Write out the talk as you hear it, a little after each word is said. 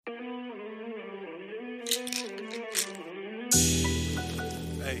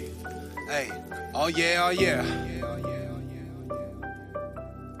Hey, oh yeah, oh yeah.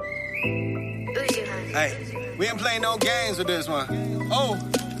 Hey, we ain't playing no games with this one. Oh,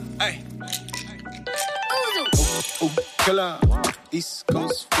 hey. Ooh, killer. East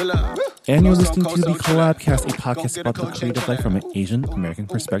Coast filler. And you're listening to the Collabcast, a podcast about the creative life from an Asian American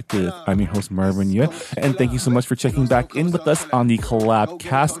perspective. I'm your host, Marvin Yue, and thank you so much for checking back in with us on the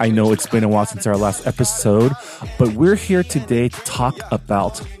Collabcast. I know it's been a while since our last episode, but we're here today to talk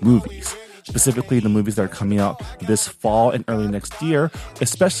about movies. Specifically, the movies that are coming out this fall and early next year,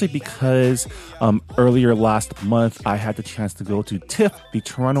 especially because earlier last month, I had the chance to go to TIFF, the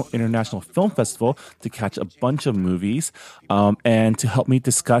Toronto International Film Festival, to catch a bunch of movies. And to help me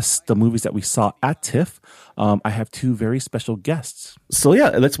discuss the movies that we saw at TIFF, I have two very special guests. So yeah,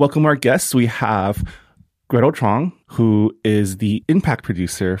 let's welcome our guests. We have Gretel Trong, who is the impact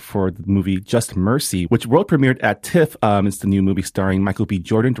producer for the movie Just Mercy, which world premiered at TIFF. It's the new movie starring Michael B.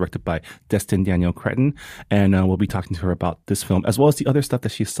 Jordan, directed by Destin Daniel Cretton. And we'll be talking to her about this film, as well as the other stuff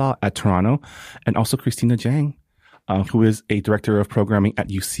that she saw at Toronto. And also Christina Jang, who is a director of programming at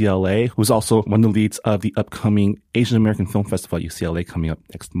UCLA, who's also one of the leads of the upcoming Asian American Film Festival at UCLA coming up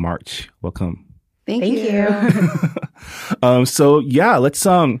next March. Welcome. Thank you. So yeah,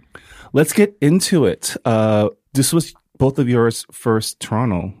 let's get into it. This was both of yours first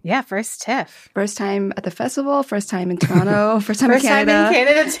Toronto. Yeah, first TIFF. First time at the festival, first time in Toronto, first time in Canada. Time in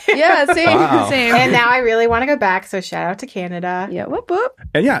Canada too. Yeah, same. Wow. Same. And now I really want to go back, so shout out to Canada. Yeah, whoop whoop.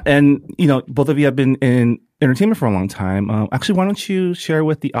 And you know, both of you have been in entertainment for a long time. Actually, why don't you share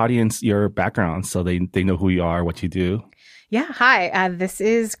with the audience your background so they know who you are, what you do? Yeah, hi. This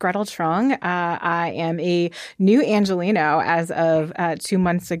is Gretel Trong. I am a new Angelino as of 2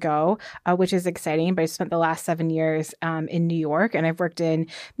 months ago, which is exciting. But I spent the last 7 years in New York, and I've worked in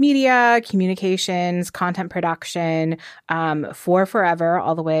media, communications, content production for forever,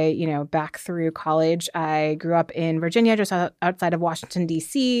 all the way, back through college. I grew up in Virginia, just outside of Washington,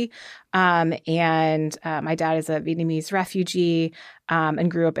 D.C., and my dad is a Vietnamese refugee and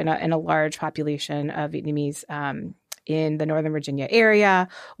grew up in a large population of Vietnamese in the Northern Virginia area,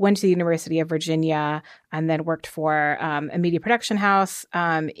 went to the University of Virginia, and then worked for a media production house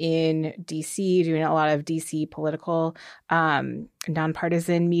in DC, doing a lot of DC political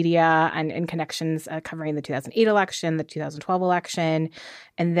nonpartisan media and connections covering the 2008 election, the 2012 election,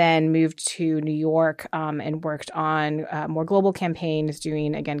 and then moved to New York and worked on more global campaigns,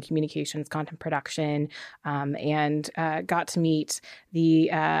 doing, again, communications, content production, and got to meet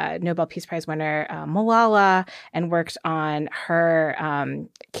the Nobel Peace Prize winner, Malala, and worked on her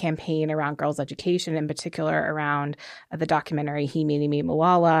campaign around girls' education, in particular around the documentary He, Me,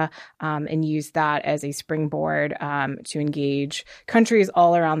 Malala, and used that as a springboard to engage countries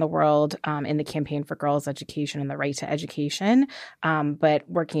all around the world in the campaign for girls' education and the right to education, but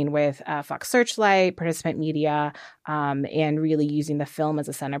working with Fox Searchlight, Participant Media, and really using the film as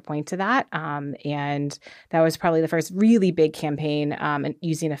a center point to that. And that was probably the first really big campaign and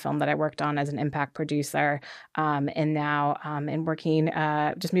using a film that I worked on as an impact producer. And now in working,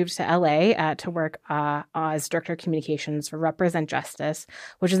 just moved to LA to work as Director of Communications for Represent Justice,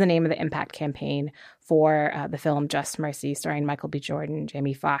 which is the name of the impact campaign for the film Just Mercy, starring Michael B. Jordan,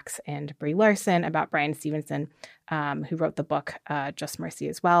 Jamie Foxx, and Brie Larson, about Bryan Stevenson, who wrote the book Just Mercy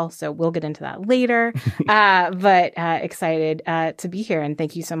as well. So we'll get into that later. But excited to be here. And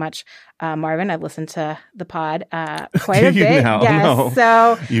thank you so much, Marvin. I've listened to the pod quite a bit. Now? Yes. No.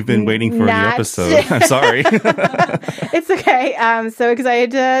 So you've been waiting for a new episode. I'm sorry. It's okay. I'm so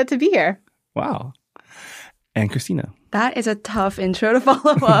excited to be here. Wow. And Christina. That is a tough intro to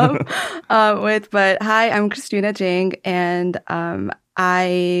follow up with. But hi, I'm Christina Jang, and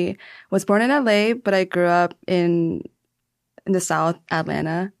I was born in LA, but I grew up in the South,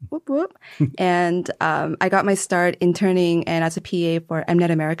 Atlanta. Whoop, whoop. And I got my start interning and as a PA for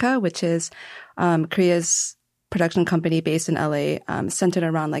Mnet America, which is Korea's production company based in LA, centered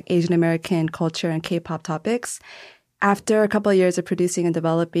around like Asian American culture and K-pop topics. After a couple of years of producing and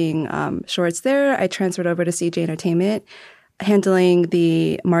developing shorts there, I transferred over to CJ Entertainment, handling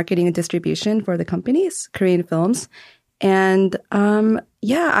the marketing and distribution for the company's Korean films. And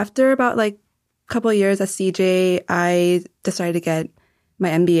after about like a couple of years at CJ, I decided to get my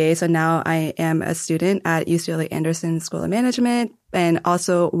MBA. So now I am a student at UCLA Anderson School of Management. And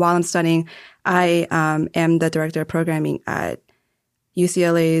also while I'm studying, I am the director of programming at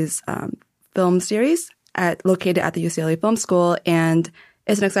UCLA's film series located at the UCLA Film School, and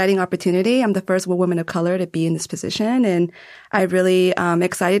it's an exciting opportunity. I'm the first woman of color to be in this position, and I'm really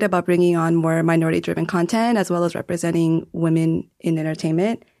excited about bringing on more minority-driven content as well as representing women in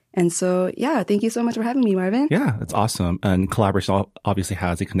entertainment And so, yeah, thank you so much for having me, Marvin. Yeah, it's awesome. And Collaboration obviously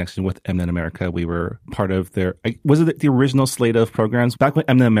has a connection with Mnet America. We were part of their, was it the original slate of programs? Back when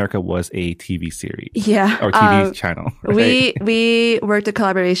Mnet America was a TV series. Yeah. Or TV channel. Right? We worked at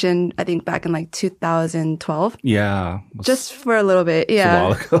Collaboration, I think, back in like 2012. Yeah. Just for a little bit. Yeah. A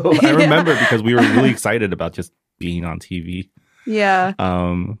while ago. I remember because we were really excited about just being on TV. Yeah.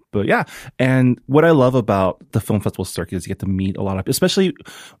 But yeah. And what I love about the film festival circuit is you get to meet a lot of, especially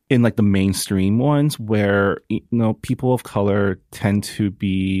in like the mainstream ones where, you know, people of color tend to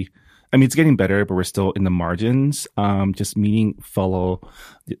be, I mean, it's getting better, but we're still in the margins. Just meeting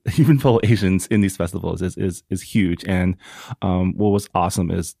even fellow Asians in these festivals is huge. And, what was awesome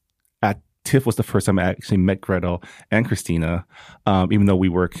is at TIFF was the first time I actually met Gretel and Christina, even though we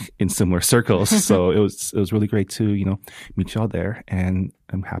work in similar circles. So it was really great to, you know, meet y'all there. And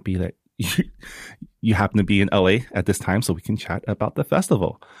I'm happy that you happen to be in LA at this time so we can chat about the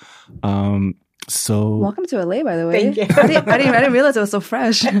festival. So welcome to LA, by the way. Thank you. I didn't realize it was so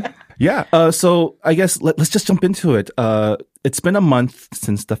fresh. Yeah. So I guess let's just jump into it. It's been a month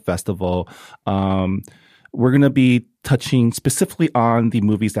since the festival. We're going to be touching specifically on the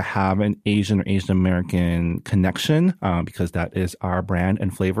movies that have an Asian or Asian American connection, because that is our brand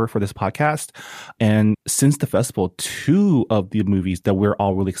and flavor for this podcast. And since the festival, 2 of the movies that we're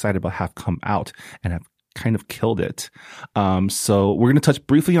all really excited about have come out and have kind of killed it. So we're going to touch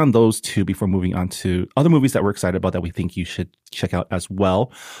briefly on those 2 before moving on to other movies that we're excited about that we think you should check out as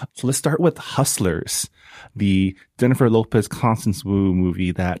well. So let's start with Hustlers, the Jennifer Lopez, Constance Wu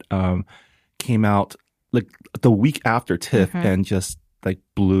movie that came out like the week after TIFF and just like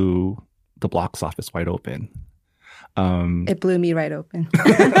blew the box office wide open. It blew me right open.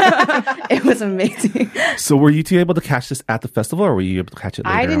 It was amazing. So were you 2 able to catch this at the festival or were you able to catch it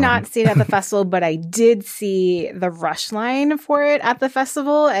later I did not see it at the festival, but I did see the rush line for it at the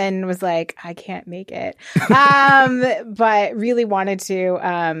festival and was like, I can't make it. But really wanted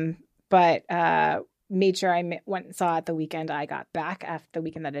to. But made sure I went and saw it the weekend I got back after the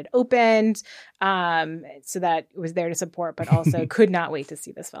weekend that it opened, so that it was there to support, but also could not wait to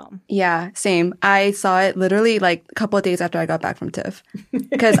see this film. Yeah, same. I saw it literally like a couple of days after I got back from TIFF.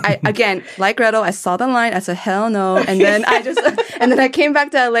 Because again, like Gretel, I saw the line, I said, hell no. And then I came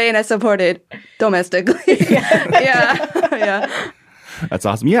back to LA and I supported domestically. Yeah. That's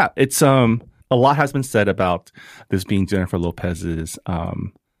awesome. Yeah. It's, a lot has been said about this being Jennifer Lopez's,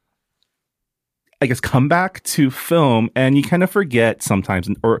 I guess, comeback to film, and you kind of forget sometimes,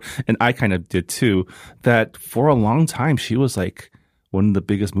 and I kind of did too, that for a long time she was like one of the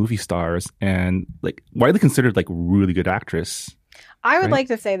biggest movie stars and like widely considered like really good actress. I would like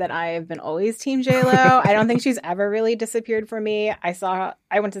to say that I have been always Team J-Lo. I don't think she's ever really disappeared for me.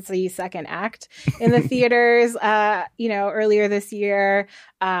 I went to see Second Act in the theaters, earlier this year.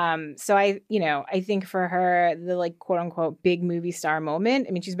 So I think for her, the like quote unquote big movie star moment.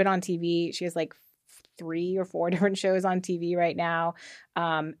 I mean, she's been on TV. She has like 3 or 4 different shows on TV right now.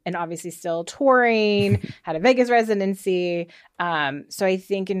 And obviously still touring, had a Vegas residency. So I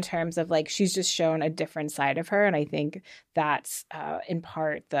think in terms of like, she's just shown a different side of her. And I think that's in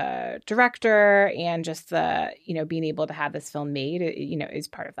part the director and just the, being able to have this film made, is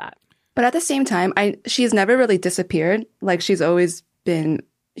part of that. But at the same time, she's never really disappeared. Like she's always been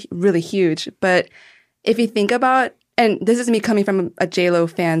really huge. But if you think about, and this is me coming from a J-Lo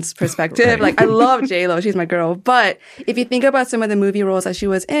fan's perspective. Right. Like, I love J-Lo. She's my girl. But if you think about some of the movie roles that she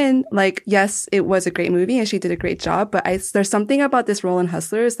was in, like, yes, it was a great movie and she did a great job. But there's something about this role in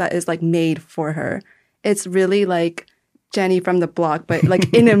Hustlers that is, like, made for her. It's really like Jenny from the block, but,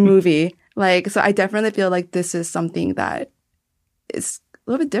 like, in a movie. Like, so I definitely feel like this is something that is a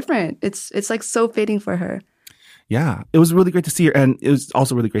little bit different. It's like, so fitting for her. Yeah, it was really great to see her. And it was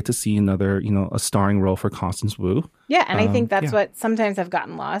also really great to see another, a starring role for Constance Wu. Yeah, and I think that's what sometimes I've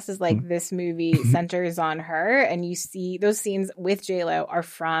gotten lost is like this movie centers on her and you see those scenes with J-Lo are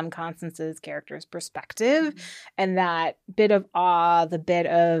from Constance's character's perspective. And that bit of awe, the bit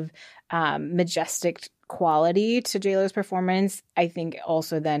of majestic quality to J-Lo's performance, I think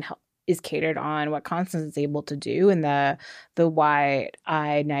also then is catered on what Constance is able to do and the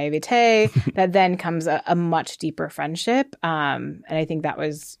wide-eyed naivete that then comes a much deeper friendship. And I think that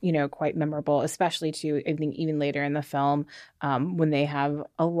was, quite memorable, especially to, I think, even later in the film when they have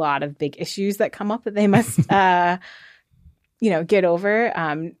a lot of big issues that come up that they must, get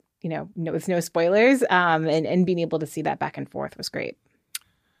over, with no spoilers. And being able to see that back and forth was great.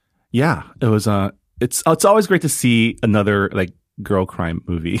 Yeah, it was, it's always great to see another, like, girl crime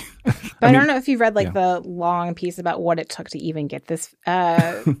movie. But I don't know if you read the long piece about what it took to even get this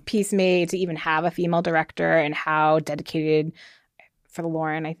piece made, to even have a female director and how dedicated for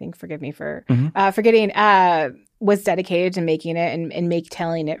Lauren, I think, forgive me for Mm-hmm. forgetting, was dedicated to making it and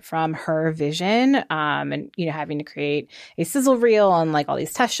telling it from her vision, and having to create a sizzle reel and like all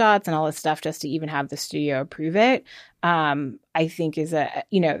these test shots and all this stuff just to even have the studio approve it. I think is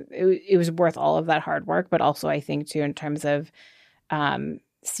it was worth all of that hard work, but also I think too in terms of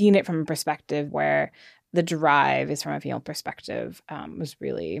seeing it from a perspective where the drive is from a female perspective was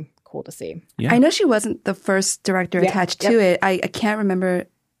really cool to see. Yeah. I know she wasn't the first director attached to it. I can't remember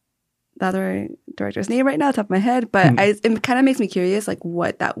the other director's name right now off the top of my head, but it kind of makes me curious, like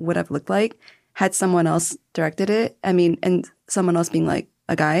what that would have looked like had someone else directed it. I mean, and someone else being like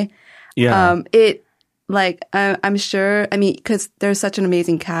a guy. Yeah. I'm sure, I mean, because there's such an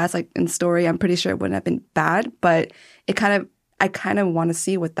amazing cast, like in story, I'm pretty sure it wouldn't have been bad, but I kind of want to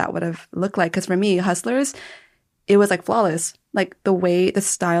see what that would have looked like. Because for me, Hustlers, it was like flawless. Like the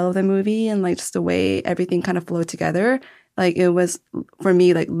style of the movie and like just the way everything kind of flowed together. Like it was, for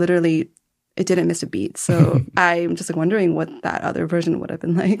me, like literally, it didn't miss a beat. So I'm just like wondering what that other version would have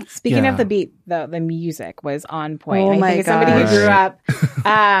been like. Speaking of the beat, the music was on point. Oh I my think as somebody who gosh. grew up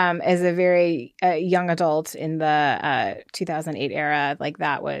as a very young adult in the 2008 era, like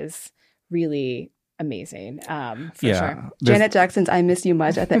that was really amazing. For sure. Janet Jackson's "I Miss You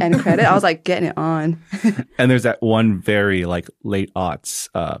Much" at the end credit, I was like getting it on. And there's that one very like late aughts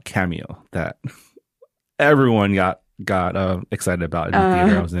cameo that everyone got excited about in the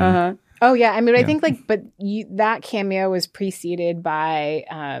theater I was in. Oh yeah, I mean, I think that cameo was preceded by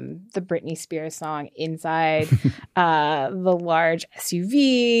the Britney Spears song "Inside," the large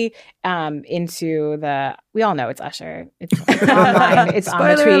SUV into the. We all know it's Usher. It's online. It's on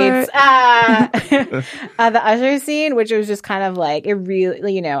the tweets. The Usher scene, which was just kind of like it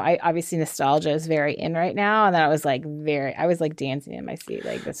really, obviously nostalgia is very in right now, and then I was like dancing in my seat,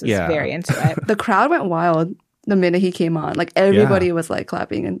 like this was very into it. The crowd went wild the minute he came on. Like everybody was like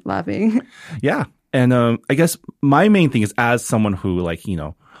clapping and laughing. Yeah. And I guess my main thing is, as someone who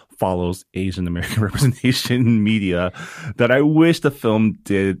follows Asian American representation in media, that I wish the film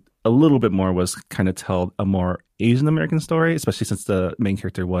did a little bit more was kind of tell a more Asian American story, especially since the main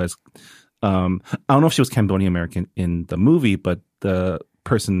character was, I don't know if she was Cambodian American in the movie, but the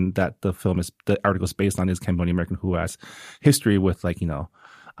person that the article is based on is Cambodian American who has history with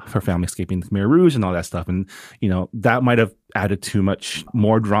her family escaping the Khmer Rouge and all that stuff. And, that might have added too much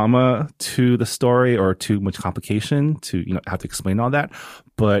more drama to the story or too much complication to, have to explain all that.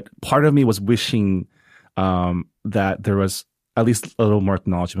 But part of me was wishing that there was at least a little more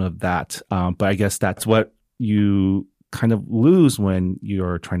acknowledgement of that. But I guess that's what you kind of lose when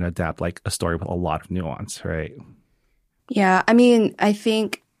you're trying to adapt like a story with a lot of nuance, right? Yeah. I mean, I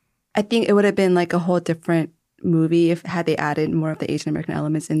think it would have been like a whole different movie had they added more of the Asian American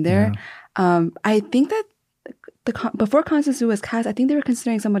elements in there. Yeah. I think that before Constance Wu was cast, I think they were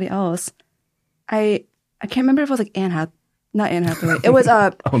considering somebody else. I can't remember if it was like not Anne Hathaway. It was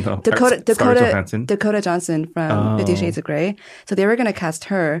Dakota Johnson from 50 Shades of Grey. So they were going to cast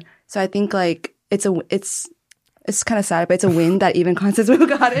her. So I think like it's kind of sad, but it's a win that even Constance Wu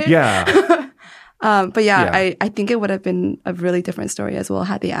got it. Yeah. But yeah, I think it would have been a really different story as well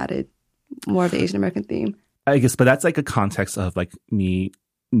had they added more of the Asian American theme. I guess, but that's like a context of like me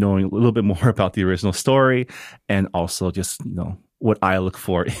knowing a little bit more about the original story, and also just what I look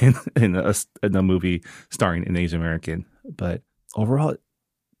for in a movie starring an Asian American. But overall,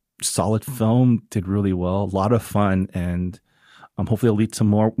 solid film, did really well, a lot of fun, and hopefully it'll lead to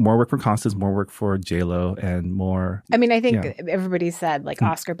more work for Constance, more work for J-Lo, and more. I mean, I think everybody said like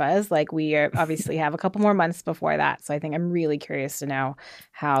Oscar buzz. Like we obviously have a couple more months before that, so I think I'm really curious to know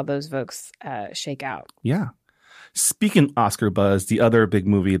how those votes shake out. Yeah. Speaking Oscar buzz, the other big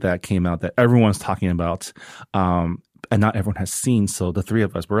movie that came out that everyone's talking about, and not everyone has seen, so the three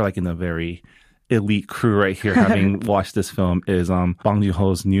of us, we're like in a very elite crew right here having watched this film, is Bong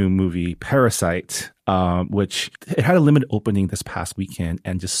Joon-ho's new movie Parasite, which it had a limited opening this past weekend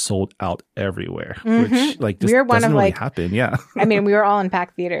and just sold out everywhere, which like just doesn't really happen. Yeah. I mean, we were all in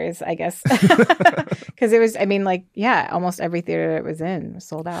packed theaters, I guess, because it was, I mean, like, yeah, almost every theater it was in was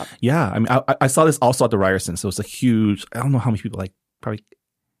sold out. Yeah. I mean, I saw this also at the Ryerson, so it's a huge, I don't know how many people, like probably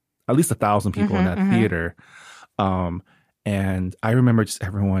at least 1,000 people in that theater. And I remember just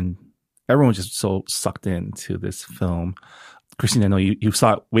everyone was just so sucked into this film. Christine, I know you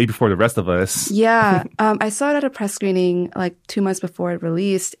saw it way before the rest of us. Yeah. I saw it at a press screening like 2 months before it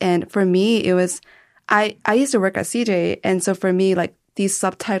released. And for me, it was, I used to work at CJ. And so for me, like these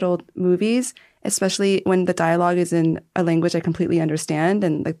subtitled movies, especially when the dialogue is in a language I completely understand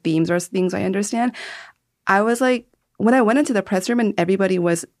and the themes are things I understand, I was like, when I went into the press room and everybody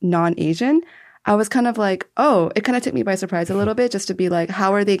was non-Asian, I was kind of like, oh, it kind of took me by surprise a little bit just to be like,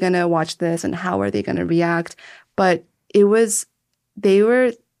 how are they going to watch this and how are they going to react? But they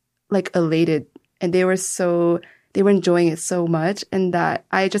were like elated and they were enjoying it so much. And that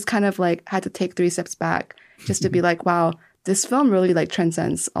I just kind of like had to take 3 steps back just to be like, wow, this film really like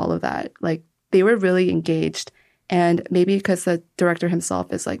transcends all of that. Like they were really engaged. And maybe because the director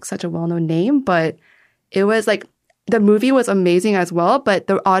himself is like such a well-known name, but it was like, the movie was amazing as well, but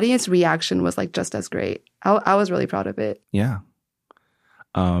the audience reaction was like just as great. I was really proud of it. Yeah.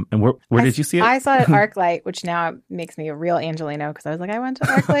 And where did you see it? I saw it at ArcLight, which now makes me a real Angelino because I was like, I went to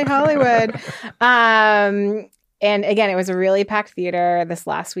ArcLight Hollywood. And again, it was a really packed theater this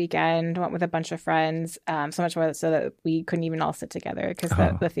last weekend. Went with a bunch of friends, so much more so that we couldn't even all sit together because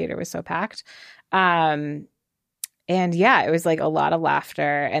the theater was so packed. And yeah, it was like a lot of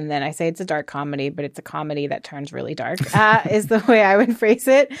laughter. And then I say it's a dark comedy, but it's a comedy that turns really dark, is the way I would phrase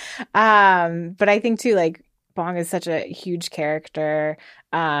it. But I think too, like Bong is such a huge character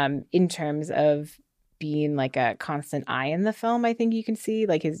in terms of being like a constant eye in the film. I think you can see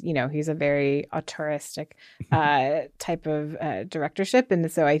like he's a very auteuristic type of directorship. And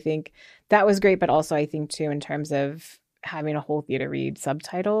so I think that was great. But also I think too, in terms of having a whole theater read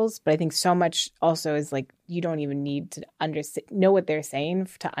subtitles, but I think so much also is like you don't even need to know what they're saying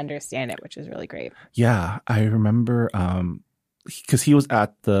to understand it, which is really great. Yeah, I remember because he was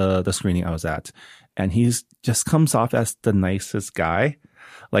at the screening I was at, and he's just comes off as the nicest guy.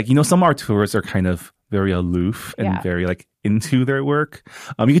 Like some auteurs are kind of very aloof and very like into their work.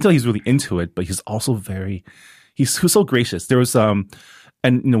 You can tell he's really into it, but he's also he's so gracious. There was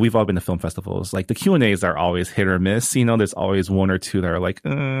and we've all been to film festivals. Like the Q&As are always hit or miss. There's always one or two that are like,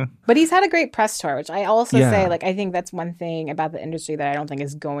 But he's had a great press tour, which I also say, like, I think that's one thing about the industry that I don't think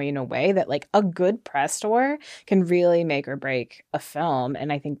is going away, that like a good press tour can really make or break a film.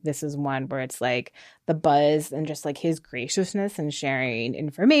 And I think this is one where it's like the buzz and just like his graciousness and sharing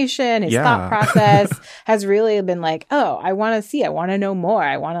information, his thought process has really been like, oh, I want to know more.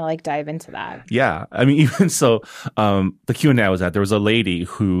 I want to like dive into that. Yeah. I mean, even so, the Q&A I was at, there was a lady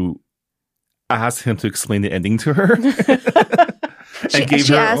who asked him to explain the ending to her.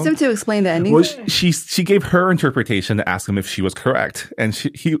 She asked him to explain the ending. Well, she gave her interpretation to ask him if she was correct, and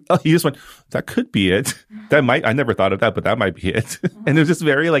he just went, "That could be it. I never thought of that, but that might be it." And it was just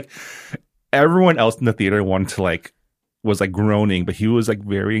very like everyone else in the theater was like groaning, but he was like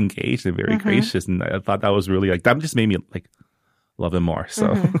very engaged and very gracious, and I thought that was really like that just made me like love him more.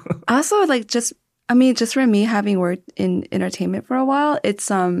 So also like just for me having worked in entertainment for a while,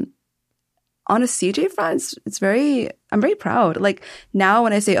 it's on a CJ front, I'm very proud. Like now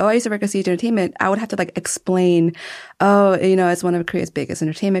when I say, I used to work at CJ Entertainment, I would have to like explain, it's one of Korea's biggest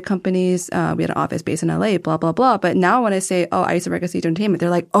entertainment companies. We had an office based in LA, blah, blah, blah. But now when I say, I used to work at CJ Entertainment, they're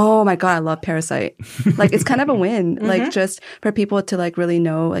like, oh my God, I love Parasite. Like it's kind of a win, like just for people to like really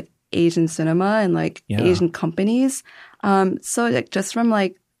know like Asian cinema and like Asian companies. So like just from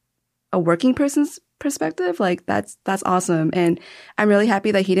like a working person's perspective, like that's awesome. And I'm really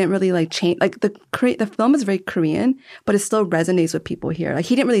happy that he didn't really like change, like the film is very Korean, but it still resonates with people here. Like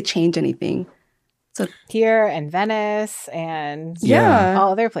he didn't really change anything. So here and Venice and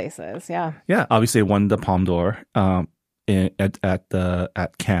all other places. Yeah. Obviously it won the Palme d'Or at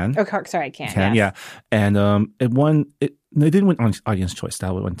Cannes. Oh, sorry, Cannes. Cannes, yes. Yeah. And it won. It didn't win Audience Choice.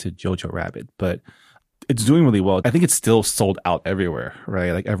 That went to Jojo Rabbit, but it's doing really well. I think it's still sold out everywhere,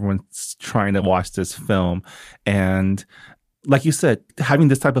 right? Like everyone's trying to watch this film. And like you said, having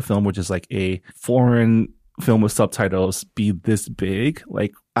this type of film, which is like a foreign film with subtitles, be this big,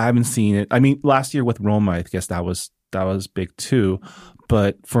 like I haven't seen it. I mean, last year with Roma, I guess that was big too.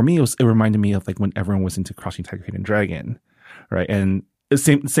 But for me, it reminded me of like when everyone was into Crouching Tiger, Hidden Dragon, right? And the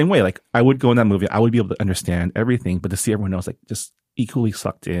same way, like I would go in that movie, I would be able to understand everything, but to see everyone else like just equally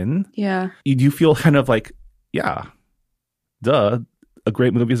sucked in. Yeah. You do feel kind of like, duh, a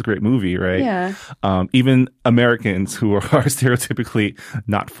great movie is a great movie, right? Yeah. Even Americans who are stereotypically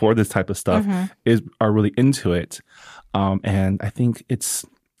not for this type of stuff are really into it. And I think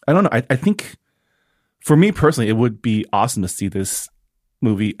I don't know. I think for me personally, it would be awesome to see this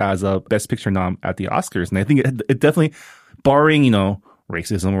movie as a Best Picture nom at the Oscars. And I think it definitely, barring,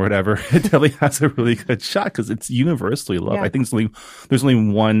 racism or whatever, it definitely has a really good shot because it's universally loved. Yeah. I think there's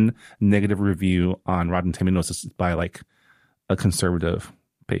only one negative review on Rotten Tomatoes by like a conservative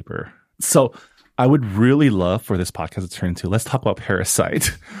paper. So I would really love for this podcast to turn into, let's talk about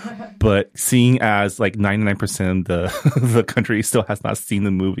Parasite. But seeing as like 99% of the country still has not seen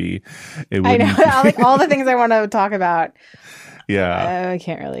the movie, I know, like all the things I want to talk about. Yeah. I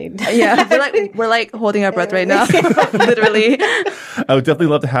can't really. Yeah. We're like holding our breath right now. Literally. I would definitely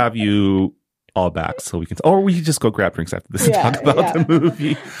love to have you all back so we can, or we can just go grab drinks after this and talk about the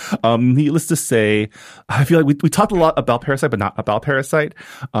movie. Needless to say, I feel like we talked a lot about Parasite, but not about Parasite.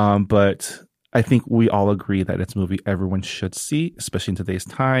 But I think we all agree that it's a movie everyone should see, especially in today's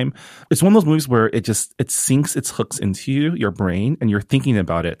time. It's one of those movies where it sinks its hooks into your brain, and you're thinking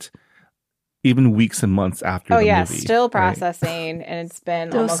about it even weeks and months after the movie. Still processing, right? And it's been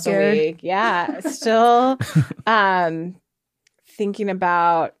still almost scared. a week. Yeah, still thinking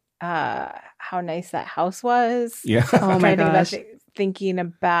about how nice that house was. Yeah. Oh my gosh. Thinking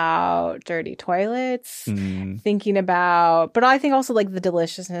about dirty toilets, thinking about, but I think also like the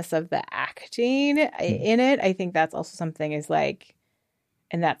deliciousness of the acting in it. I think that's also something is like,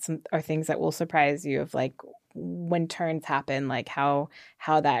 and that's are things that will surprise you of like when turns happen, like how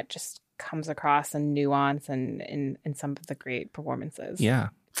that just comes across in nuance and in some of the great performances. Yeah.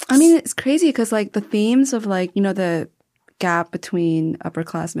 I mean, it's crazy because like the themes of like, you know, the gap between upper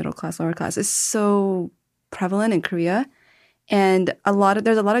class, middle class, lower class is so prevalent in Korea. And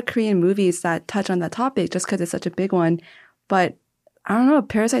there's a lot of Korean movies that touch on that topic just because it's such a big one. But I don't know,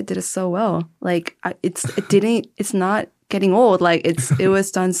 Parasite did it so well. Like it's not getting old. Like it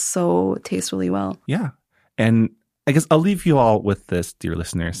was done so tastefully well. Yeah. And I guess I'll leave you all with this, dear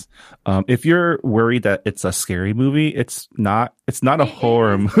listeners. If you're worried that it's a scary movie, it's not a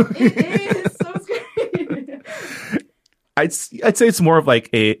horror movie. It is so scary. I'd say it's more of like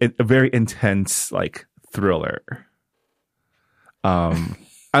a very intense like thriller. I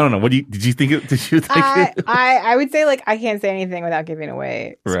don't know. Did you think it? I would say like I can't say anything without giving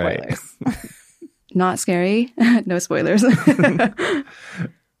away spoilers. Right. Not scary. No spoilers.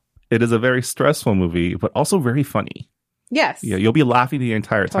 It is a very stressful movie, but also very funny. Yes. Yeah, you'll be laughing the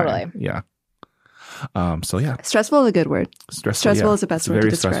entire time. Totally. Yeah. So yeah. Stressful is a good word. Stressful is the best word to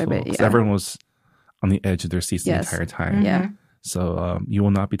describe stressful. it. Yeah. Everyone was on the edge of their seats the entire time. Mm-hmm. Yeah. So you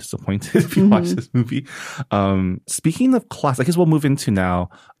will not be disappointed if you watch this movie. Speaking of class, I guess we'll move into now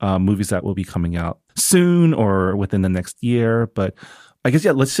movies that will be coming out soon or within the next year. But I guess,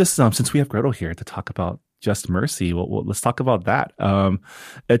 yeah, let's just, since we have Gretel here to talk about Just Mercy, let's talk about that. I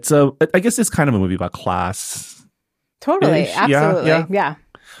guess it's kind of a movie about class. Totally. Absolutely. Yeah.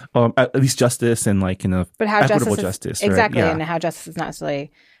 At least justice and like, but how equitable justice. Exactly. Right? Yeah. And how justice is not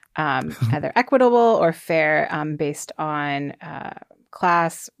necessarily either equitable or fair based on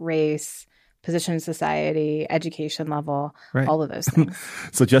class, race, position in society, education level, right. All of those things.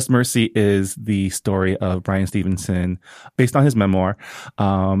 So Just Mercy is the story of Bryan Stevenson based on his memoir.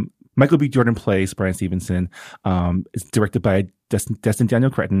 Michael B. Jordan plays Bryan Stevenson. It's directed by Destin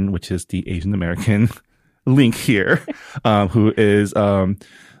Daniel Cretton, which is the Asian American link here, who is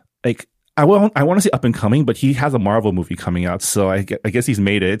like, I want to say up and coming, but he has a Marvel movie coming out, so I guess he's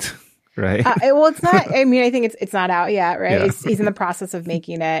made it, right? Well, it's not. I mean, I think it's not out yet, right? Yeah. He's in the process of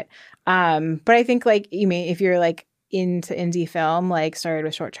making it. But I think like if you're like into indie film, like started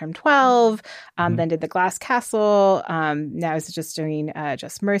with Short Term 12, then did The Glass Castle. Now is just doing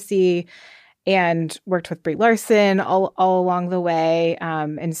Just Mercy. And worked with Brie Larson all along the way.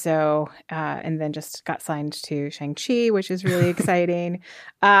 And then just got signed to Shang-Chi, which is really exciting.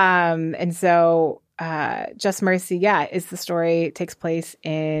 Just Mercy, is the story, takes place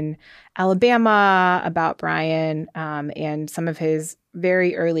in Alabama about Bryan and some of his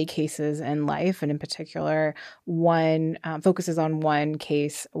very early cases in life. And in particular, one focuses on one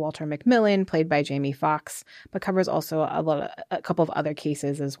case, Walter McMillan, played by Jamie Foxx, but covers also a couple of other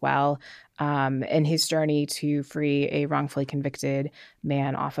cases as well. And his journey to free a wrongfully convicted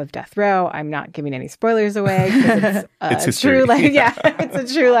man off of death row. I'm not giving any spoilers away because it's a true life. Yeah,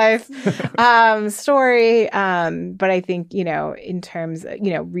 it's a true life story. But I think, in terms,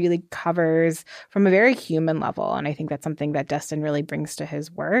 really covers from a very human level. And I think that's something that Destin really brings to his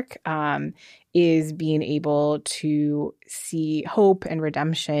work, is being able to see hope and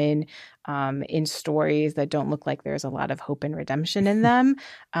redemption in stories that don't look like there's a lot of hope and redemption in them,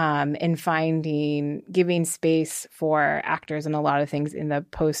 and giving space for actors and a lot of things in the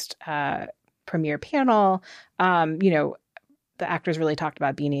post premiere panel. The actors really talked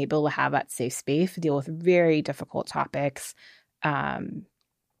about being able to have that safe space, deal with very difficult topics,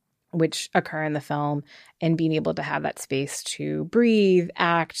 which occur in the film, and being able to have that space to breathe,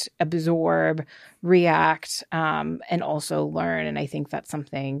 act, absorb, react, and also learn. And I think that's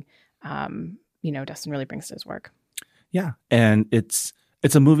something, Destin really brings to his work. Yeah. And it's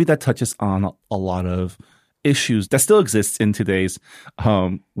a movie that touches on a lot of issues that still exist in today's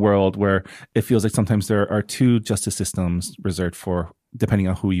world, where it feels like sometimes there are two justice systems reserved for depending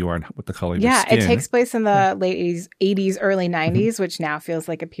on who you are and what the color of your skin. Yeah, it takes place in the late 80s, early 90s, which now feels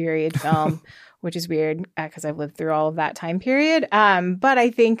like a period film, which is weird because I've lived through all of that time period. But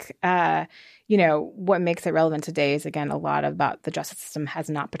I think, what makes it relevant today is, again, a lot about the justice system has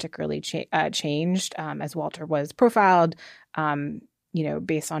not particularly changed as Walter was profiled,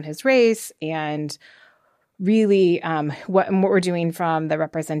 based on his race. And really what we're doing from the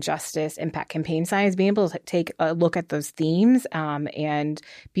Represent Justice Impact Campaign side is being able to take a look at those themes and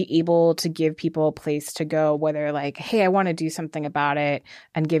be able to give people a place to go, whether like, hey, I want to do something about it,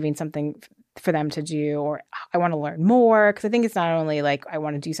 and giving something for them to do, or I want to learn more. Because I think it's not only like I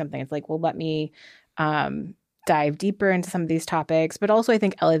want to do something, it's like, well, let me dive deeper into some of these topics, but also I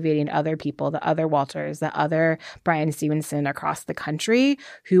think elevating other people, the other Walters, the other Bryan Stevenson across the country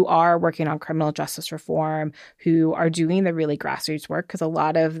who are working on criminal justice reform, who are doing the really grassroots work, because a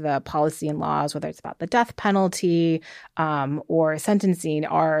lot of the policy and laws, whether it's about the death penalty or sentencing,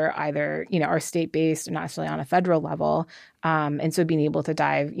 are either, are state-based and not necessarily on a federal level. And so being able to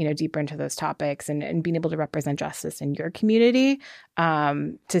dive, deeper into those topics and being able to represent justice in your community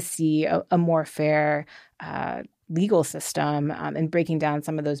to see a more fair legal system and breaking down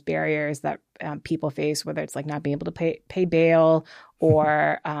some of those barriers that people face, whether it's like not being able to pay bail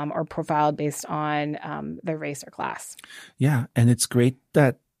or profiled based on their race or class. Yeah, and it's great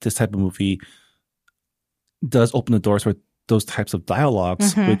that this type of movie does open the doors for those types of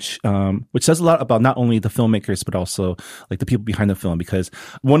dialogues, which says a lot about not only the filmmakers but also like the people behind the film. Because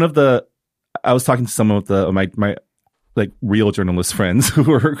I was talking to some of my like real journalist friends who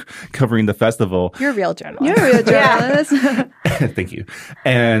were covering the festival. You're a real journalist. You're a real journalist. Thank you.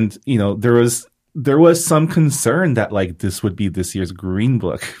 And there was some concern that like this would be this year's Green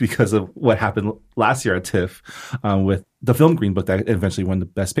Book because of what happened last year at TIFF with the film Green Book that eventually won the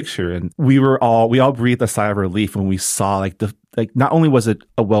Best Picture. And we all breathed a sigh of relief when we saw not only was it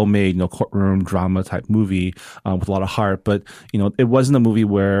a well-made, courtroom drama type movie with a lot of heart, but, it wasn't a movie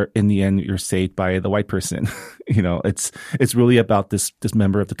where in the end you're saved by the white person. It's really about this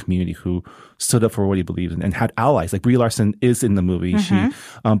member of the community who stood up for what he believed in and had allies. Like Brie Larson is in the movie.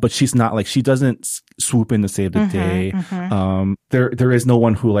 But she's not like, she doesn't swoop in to save the day. There is no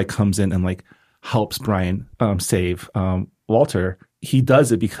one who like comes in and like helps Bryan save Walter. He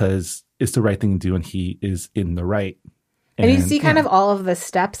does it because it's the right thing to do and he is in the right. And you see kind of all of the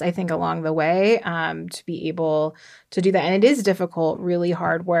steps, I think, along the way to be able to do that. And it is difficult, really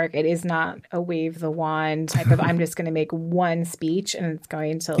hard work. It is not a wave the wand type of, I'm just going to make one speech and it's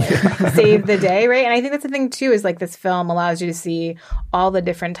going to like save the day, right? And I think that's the thing too, is like this film allows you to see all the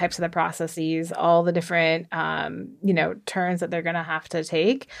different types of the processes, all the different, turns that they're going to have to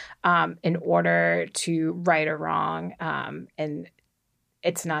take in order to right or wrong. And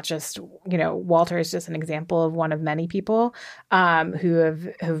it's not just, Walter is just an example of one of many people who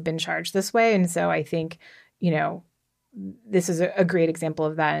have been charged this way. And so I think, this is a great example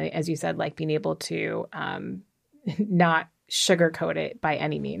of that. As you said, like being able to not sugarcoat it by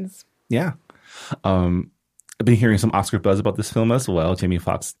any means. Yeah. I've been hearing some Oscar buzz about this film as well. Jamie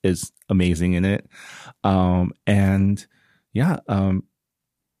Foxx is amazing in it.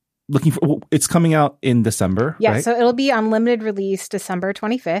 It's coming out in December. Yeah, right? So it'll be on limited release December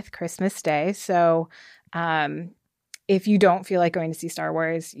 25th, Christmas Day. So if you don't feel like going to see Star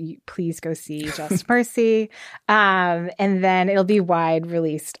Wars, please go see Just Mercy. And then it'll be wide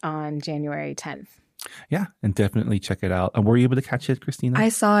released on January 10th. Yeah, and definitely check it out. Were you able to catch it, Christina? I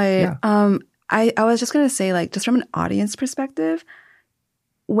saw it. Yeah. I was just going to say, like, just from an audience perspective,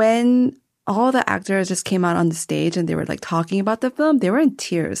 when all the actors just came out on the stage and they were like talking about the film, they were in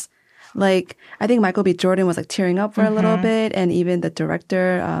tears. Like, I think Michael B. Jordan was like tearing up for a little bit. And even the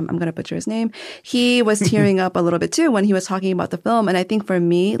director, I'm going to butcher his name, he was tearing up a little bit too when he was talking about the film. And I think for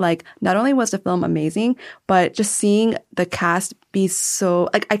me, like, not only was the film amazing, but just seeing the cast be so,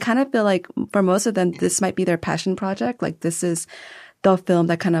 like, I kind of feel like for most of them, this might be their passion project. Like, this is the film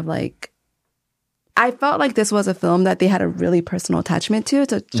that kind of like, I felt like this was a film that they had a really personal attachment to.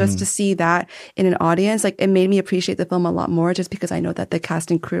 So just to see that in an audience, like, it made me appreciate the film a lot more just because I know that the cast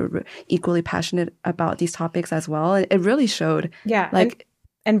and crew were equally passionate about these topics as well. And it really showed. Yeah. Like,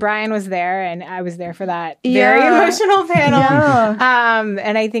 and Bryan was there and I was there for that very emotional panel. Yeah.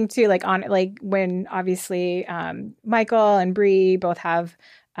 And I think too, like when obviously Michael and Brie both have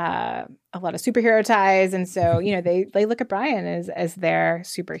a lot of superhero ties, and so they look at Bryan as their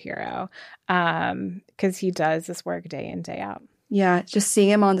superhero because he does this work day in, day out. Yeah, just seeing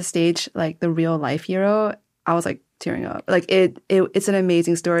him on the stage like the real life hero, I was like tearing up. Like it's an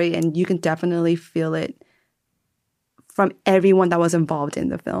amazing story, and you can definitely feel it from everyone that was involved in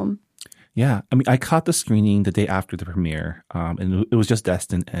the film. Yeah, I mean, I caught the screening the day after the premiere, and it was just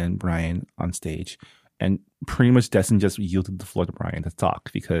Destin and Bryan on stage. And pretty much Destin just yielded the floor to Bryan to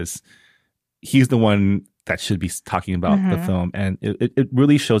talk because he's the one that should be talking about the film. And it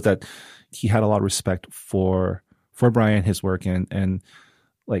really shows that he had a lot of respect for Brian, his work, and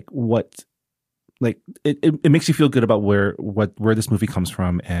like what, like it makes you feel good about where this movie comes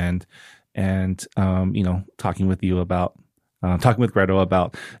from, and you know, talking with Gretel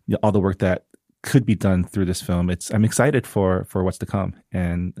about all the work that could be done through this film. I'm excited for what's to come,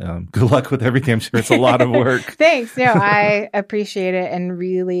 and good luck with everything. I'm sure it's a lot of work. Thanks. No, I appreciate it, and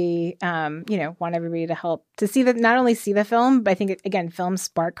really, you know, want everybody to help to see that, not only see the film, but I think again, films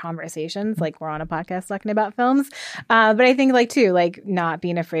spark conversations. Like we're on a podcast talking about films, but I think like too, like not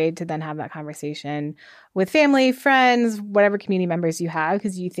being afraid to then have that conversation with family, friends, whatever community members you have,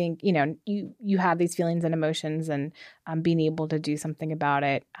 because you think, you know, you have these feelings and emotions, and being able to do something about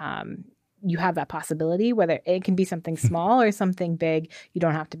it. You have that possibility, whether it can be something small or something big. You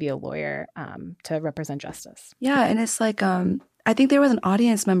don't have to be a lawyer to represent justice. Yeah, and it's like, I think there was an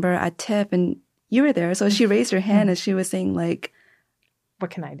audience member at TIFF, and you were there. So she raised her hand and she was saying like,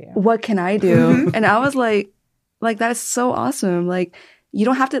 what can I do? What can I do? And I was like, that is so awesome. Like, you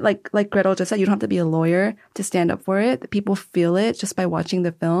don't have to, like Gretel just said, you don't have to be a lawyer to stand up for it. People feel it just by watching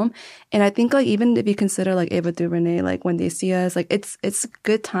the film. And I think like even if you consider like Ava DuVernay, like When They See Us, like it's a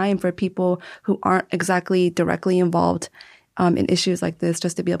good time for people who aren't exactly directly involved in issues like this,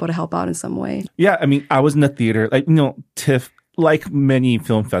 just to be able to help out in some way. Yeah, I mean, I was in the theater, like, you know, TIFF, like many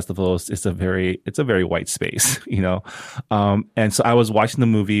film festivals, it's a very white space, you know. And so I was watching the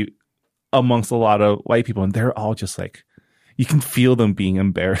movie amongst a lot of white people, and they're all just like, you can feel them being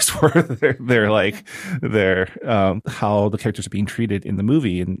embarrassed for their how the characters are being treated in the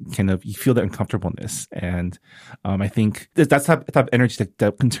movie, and kind of you feel that uncomfortableness. And I think that's the type of energy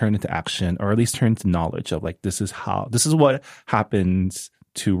that can turn into action, or at least turn into knowledge of like, this is what happens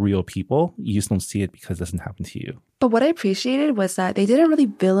to real people. You just don't see it because it doesn't happen to you. But what I appreciated was that they didn't really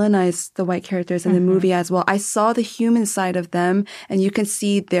villainize the white characters in the movie as well. I saw the human side of them, and you can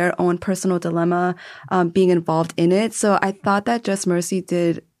see their own personal dilemma being involved in it. So I thought that Just Mercy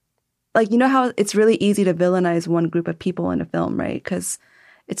did, like, you know how it's really easy to villainize one group of people in a film, right? Because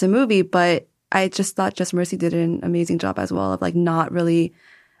it's a movie, but I just thought Just Mercy did an amazing job as well of like not really,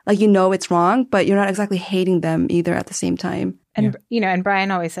 like, you know it's wrong, but you're not exactly hating them either at the same time. And, you know, and Brian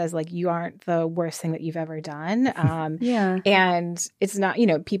always says, like, you aren't the worst thing that you've ever done. Yeah. And it's not, you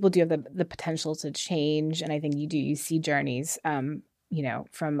know, people do have the potential to change. And I think you see journeys, you know,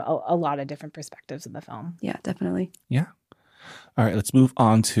 from a lot of different perspectives in the film. Yeah, definitely. Yeah. All right, let's move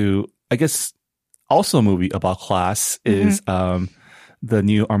on to, I guess, also a movie about class is the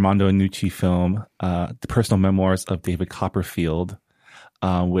new Armando Iannucci film, The Personal Memoirs of David Copperfield.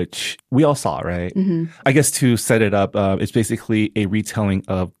 Which we all saw, right? I guess to set it up, it's basically a retelling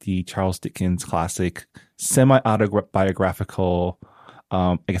of the Charles Dickens classic, semi-autobiographical,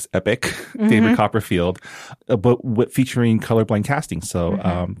 I guess, epic, David Copperfield, but featuring colorblind casting.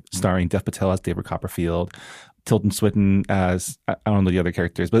 So starring Dev Patel as David Copperfield, Tilda Swinton as, I don't know the other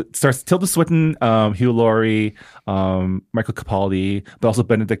characters, but it stars Tilda Swinton, Hugh Laurie, Michael Capaldi, but also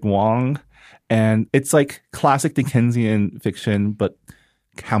Benedict Wong. And it's like classic Dickensian fiction, but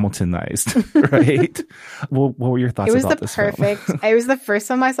Hamiltonized, right? What were your thoughts about this film? It was the first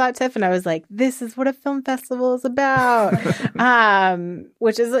time I saw it, Tiff, and I was like, this is what a film festival is about.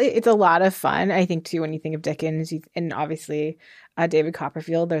 Which is, it's a lot of fun. I think too, when you think of Dickens, and obviously David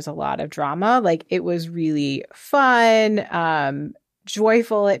Copperfield, there's a lot of drama. Like, it was really fun,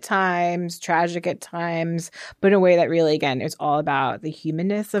 joyful at times, tragic at times, but in a way that really, again, it's all about the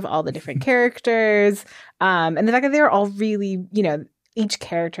humanness of all the different characters. And the fact that they were all really, you know, each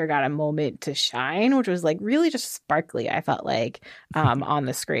character got a moment to shine, which was like really just sparkly, I felt like, on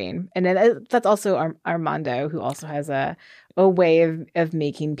the screen. And then that's also Armando, who also has a way of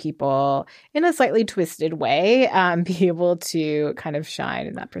making people in a slightly twisted way be able to kind of shine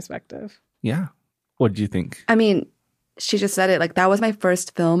in that perspective. Yeah. What did you think? I mean, she just said it, like, that was my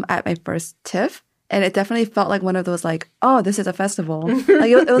first film at my first TIFF. And it definitely felt like one of those, like, oh, this is a festival.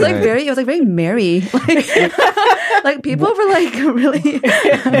 Like, it was like very merry. Like people were like really.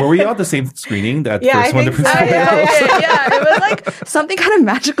 Were we all at the same screening? That first one, so. Yeah. It was like something kind of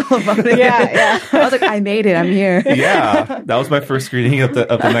magical about it. Yeah. I was like, I made it. I'm here. Yeah, that was my first screening of the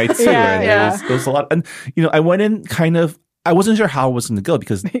night too, and it was a lot. And you know, I went in kind of. I wasn't sure how it was going to go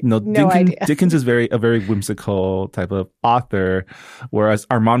because, you know, Dickens is a very whimsical type of author, whereas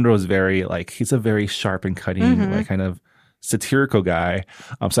Armando is he's a very sharp and cutting, like kind of satirical guy.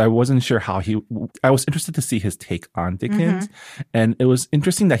 So I wasn't sure I was interested to see his take on Dickens. And it was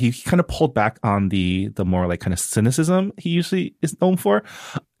interesting that he kind of pulled back on the more like kind of cynicism he usually is known for.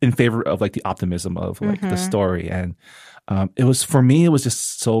 in favor of like the optimism of like the story. And it was, for me, it was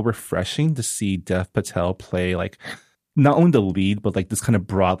just so refreshing to see Dev Patel play like not only the lead, but like this kind of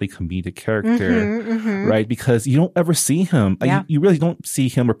broadly comedic character, right? Because you don't ever see him. You really don't see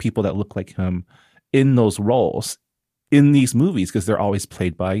him or people that look like him in those roles in these movies, because they're always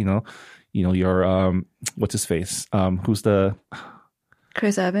played by, your what's his face? Who's the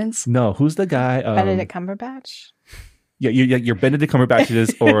Chris Evans? No, who's the guy? Benedict Cumberbatch. Yeah, your Benedict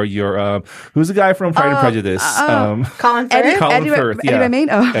Cumberbatches, or your who's the guy from Pride and Prejudice? Colin Firth. Colin Firth, Eddie Redmayne.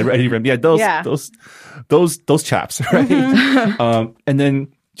 Eddie Redmayne. Yeah, those chaps, right? And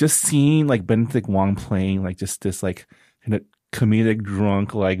then just seeing like Benedict Wong playing like just this like kind of comedic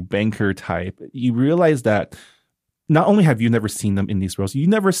drunk like banker type, you realize that not only have you never seen them in these roles, you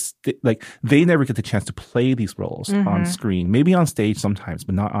never they never get the chance to play these roles on screen. Maybe on stage sometimes,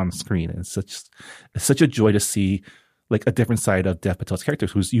 but not on screen. And it's such a joy to see like a different side of Dev Patel's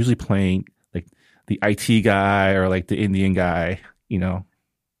characters, who's usually playing like the IT guy or like the Indian guy, No,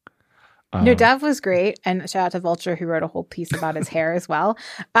 Dev was great. And shout out to Vulture, who wrote a whole piece about his hair as well.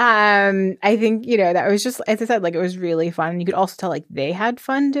 I think, that was just, as I said, like, it was really fun. You could also tell, like, they had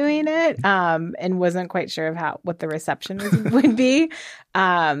fun doing it, and wasn't quite sure of what the reception would be. So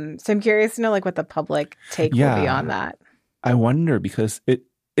I'm curious to know, like, what the public take will be on that. I wonder, because it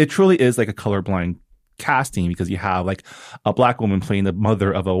truly is like a colorblind casting, because you have like a black woman playing the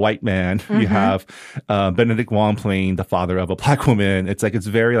mother of a white man. You have Benedict Wong playing the father of a black woman. It's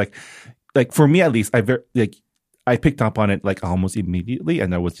very like for me at least, I picked up on it like almost immediately,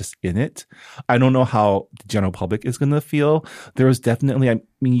 and I was just in it. I don't know how the general public is going to feel. There was definitely, I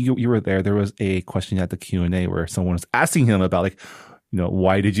mean, you were there. There was a question at the Q&A where someone was asking him about like,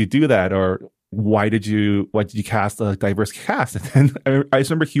 why did you do that? Or why did you cast a diverse cast? And then I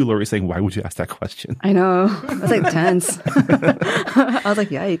remember Hugh Laurie saying, why would you ask that question? I know. It was like tense. I was like,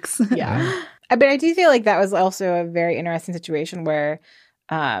 yikes. Yeah. But I do feel like that was also a very interesting situation where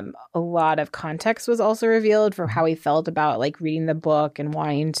a lot of context was also revealed for how he felt about like reading the book and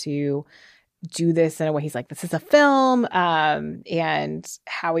wanting to do this in a way. He's like, this is a film, and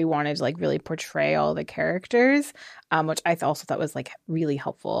how he wanted to like really portray all the characters, which I also thought was like really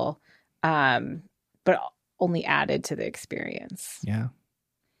helpful. But only added to the experience. Yeah.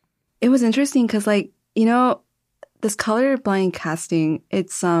 It was interesting because, like, this colorblind casting,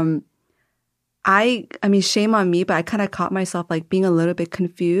 it's, I mean, shame on me, but I kind of caught myself like being a little bit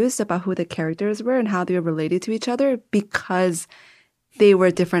confused about who the characters were and how they were related to each other, because they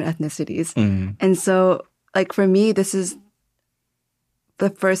were different ethnicities. And so, like, for me, this is the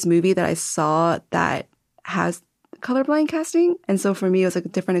first movie that I saw that has colorblind casting. And so for me, it was like a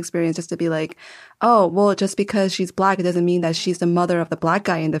different experience just to be like, oh, well, just because she's black, it doesn't mean that she's the mother of the black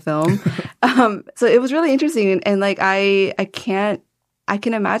guy in the film. So it was really interesting. And like, I can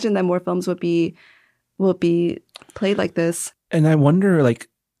imagine that more films will be played like this. And I wonder, like,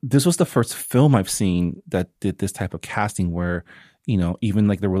 this was the first film I've seen that did this type of casting where, even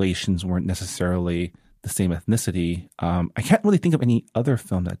like the relations weren't necessarily the same ethnicity. I can't really think of any other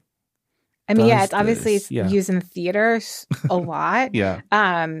film that it's obviously used in theaters a lot. Really,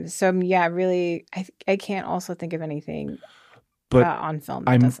 I can't also think of anything on film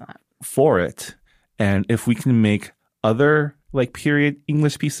that does not. For it. And if we can make other like period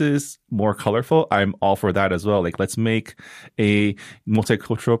English pieces more colorful, I'm all for that as well. Like, let's make a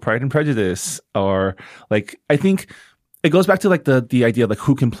multicultural Pride and Prejudice, or like, I think it goes back to like the idea of like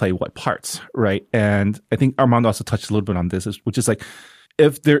who can play what parts, right? And I think Armando also touched a little bit on this, which is like,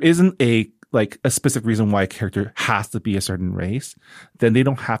 if there isn't a specific reason why a character has to be a certain race, then they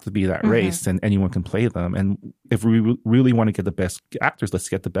don't have to be that race, and anyone can play them. And if we really want to get the best actors, let's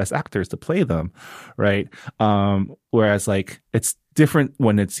get the best actors to play them, right? Whereas like it's different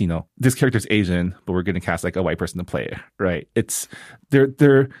when it's, this character's Asian, but we're going to cast like a white person to play it, right? It's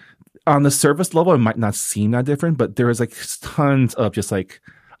they're on the surface level, it might not seem that different, but there is like tons of just like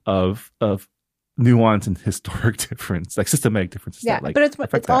of nuance and historic difference, like systematic differences. Yeah, that, like, but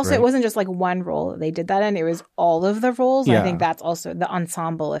it's also, right? It wasn't just like one role that they did that in. It was all of the roles. Yeah. I think that's also the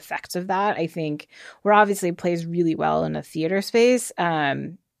ensemble effect of that. I think where obviously plays really well in a theater space,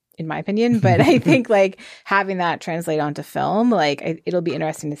 in my opinion. But I think like having that translate onto film, like it'll be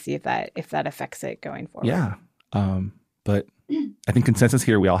interesting to see if that affects it going forward. Yeah. But I think consensus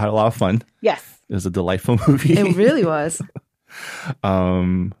here, we all had a lot of fun. Yes. It was a delightful movie. It really was.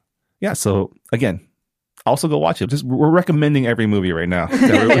 Yeah, so again, also go watch it. We're recommending every movie right now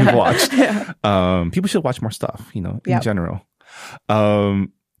that we've watched. People should watch more stuff, in general. And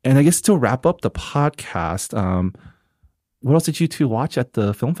I guess to wrap up the podcast, what else did you two watch at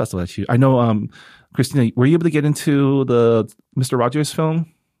the film festival? I know, Christina, were you able to get into the Mr. Rogers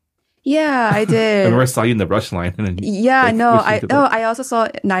film? Yeah, I I did. remember I saw you in the Rush line. And then, Yeah, like, no, wishing you good luck. I also saw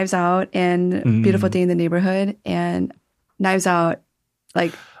Knives Out and Beautiful Day in the Neighborhood, and Knives Out,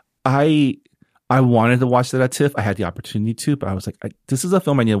 like, I wanted to watch that at TIFF. I had the opportunity to, but I was like, this is a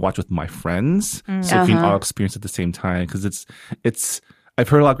film I need to watch with my friends, so we can all experience it at the same time. Because it's. I've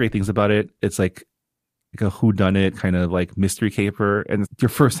heard a lot of great things about it. It's like a whodunit kind of like mystery caper, and your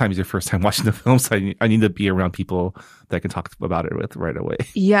first time is your first time watching the film, so I need to be around people that I can talk about it with right away.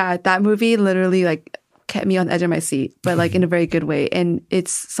 yeah, that movie literally like kept me on the edge of my seat, but like in a very good way. And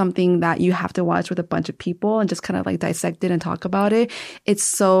it's something that you have to watch with a bunch of people and just kind of like dissect it and talk about it. It's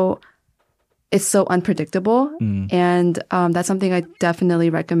so unpredictable, and that's something I definitely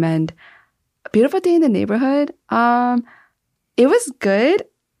recommend. Beautiful Day in the Neighborhood. It was good.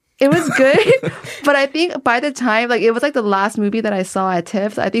 It was good. But I think by the time, like, it was like the last movie that I saw at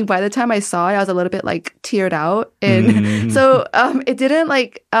TIFF. I think by the time I saw it, I was a little bit like teared out. And so it didn't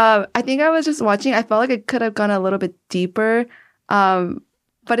like, I think I was just watching. I felt like it could have gone a little bit deeper.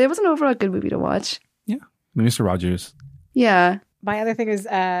 But it was an overall good movie to watch. Yeah. Mr. Rogers. Yeah. My other thing was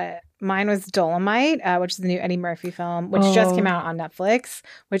mine was Dolomite, which is the new Eddie Murphy film, which just came out on Netflix,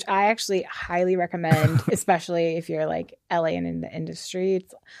 which I actually highly recommend, especially if you're like LA and in the industry.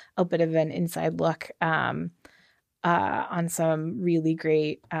 It's a bit of an inside look on some really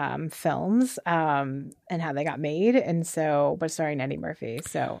great films and how they got made. And so, but starring Eddie Murphy.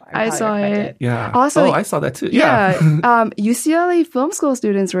 So I saw it. Yeah. Also, I saw that too. Yeah. UCLA film school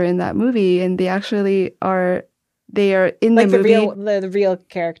students were in that movie, and they actually are. They are in like the movie. The real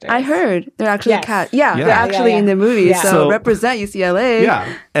characters. I heard they're actually Yes. they're actually in the movie. Yeah. So represent UCLA.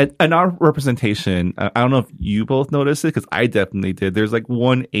 Yeah. And our representation, I don't know if you both noticed it, because I definitely did. There's like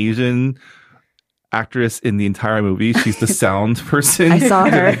one Asian actress in the entire movie. She's the sound person. I saw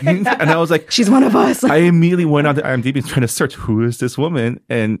her. And I was like, She's one of us. I immediately went on to IMDb and trying to search, who is this woman?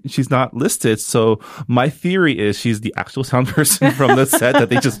 And she's not listed. So my theory is she's the actual sound person from the set that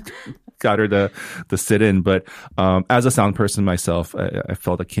they just got her to sit in. But as a sound person myself, I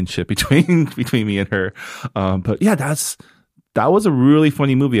felt a kinship between me and her. But yeah, that was a really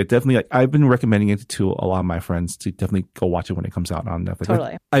funny movie. I've been recommending it to a lot of my friends to definitely go watch it when it comes out on Netflix.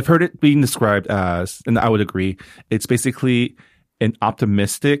 Totally. I've heard it being described as, and I would agree, it's basically an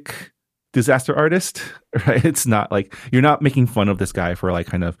optimistic disaster artist, right? It's not like, you're not making fun of this guy for like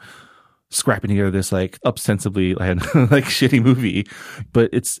kind of scrapping together this like ostensibly like shitty movie, but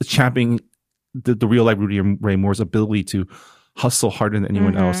it's championing the real life Rudy Ray Moore's ability to hustle harder than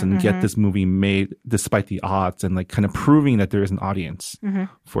anyone else and get this movie made despite the odds, and like kind of proving that there is an audience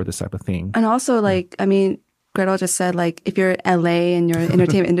for this type of thing. And also, like, I mean, Gretel just said, like, if you're in LA and you're in the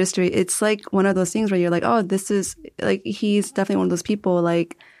entertainment industry, it's like one of those things where you're like, oh, this is like, he's definitely one of those people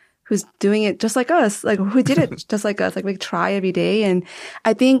like who's doing it just like us, like who did it just like us, like we try every day. And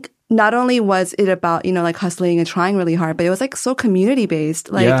I think not only was it about, you know, like hustling and trying really hard, but it was like so community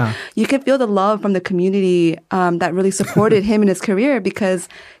based. Like you can feel the love from the community that really supported him in his career, because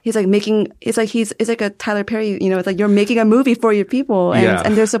he's like it's like a Tyler Perry, you know, it's like you're making a movie for your people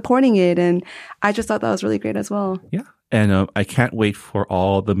and they're supporting it. And I just thought that was really great as well. Yeah. And I can't wait for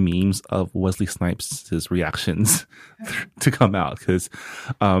all the memes of Wesley Snipes' reactions to come out, because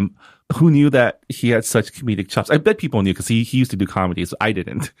who knew that he had such comedic chops? I bet people knew, because he used to do comedy, so I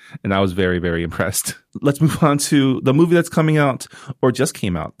didn't. And I was very, very impressed. Let's move on to the movie that's coming out, or just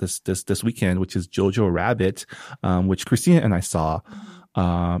came out this weekend, which is Jojo Rabbit, which Christina and I saw,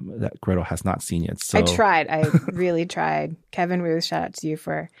 that Gretel has not seen yet. So I tried. I really tried. Kevin Ruth, shout out to you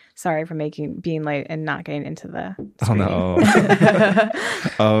sorry for being late and not getting into the screening.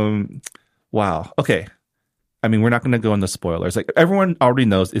 Oh no. Wow. Okay. I mean, we're not going to go into spoilers. Like, everyone already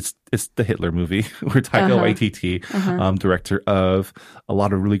knows it's the Hitler movie, where Taika Waititi, director of a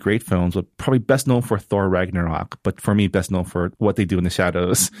lot of really great films, but probably best known for Thor Ragnarok, but for me, best known for What They Do in the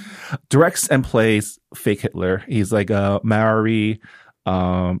Shadows, directs and plays fake Hitler. He's like a Maori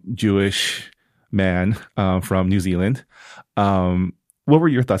Jewish man from New Zealand. What were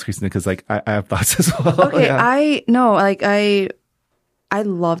your thoughts, Christina? Because like I have thoughts as well. Okay, I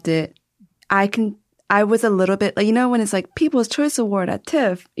loved it. I was a little bit like, you know, when it's like People's Choice Award at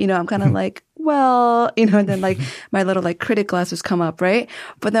TIFF, you know, I'm kind of like, well, you know, and then like my little like critic glasses come up, right?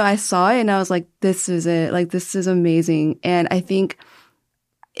 But then I saw it and I was like, this is it. Like, this is amazing. And I think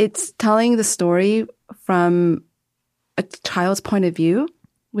it's telling the story from a child's point of view,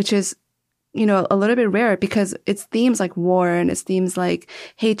 which is, you know, a little bit rare, because it's themes like war and it's themes like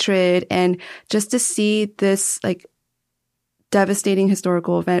hatred, and just to see this like devastating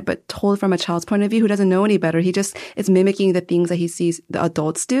historical event, but told from a child's point of view who doesn't know any better. He just is mimicking the things that he sees the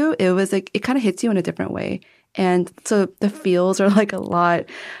adults do. It was like, it kind of hits you in a different way. And so the feels are like a lot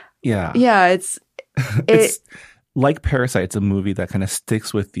Yeah. Yeah, it's like Parasite. It's a movie that kind of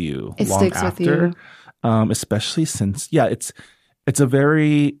sticks with you long sticks after. with you. Especially since, it's a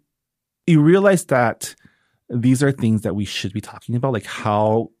very, you realize that these are things that we should be talking about, like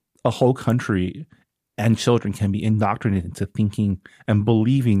how a whole country and children can be indoctrinated into thinking and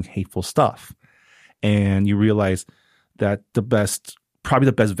believing hateful stuff. And you realize that probably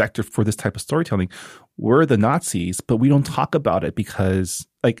the best vector for this type of storytelling were the Nazis, but we don't talk about it because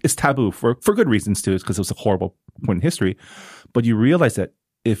it's taboo for good reasons too, because it was a horrible point in history. But you realize that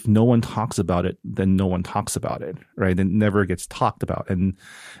if no one talks about it, then no one talks about it, right? It never gets talked about. And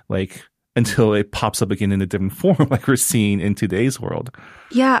until it pops up again in a different form, like we're seeing in today's world.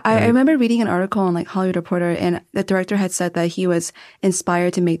 Yeah, I remember reading an article on Hollywood Reporter, and the director had said that he was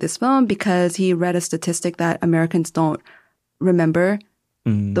inspired to make this film because he read a statistic that Americans don't remember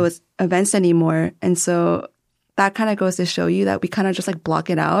those events anymore. And so that kind of goes to show you that we kind of just block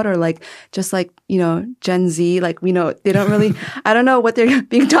it out, or Gen Z, we know they don't really, I don't know what they're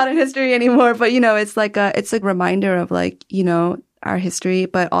being taught in history anymore, but it's it's a reminder of our history,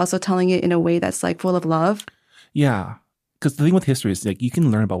 but also telling it in a way that's full of love. Yeah. Because the thing with history is you can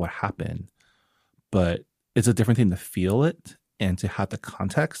learn about what happened, but it's a different thing to feel it and to have the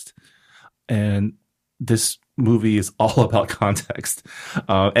context. And this movie is all about context.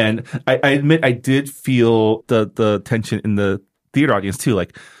 And I admit I did feel the tension in the theater audience too.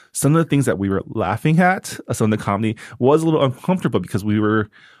 Some of the things that we were laughing at, some of the comedy was a little uncomfortable because we were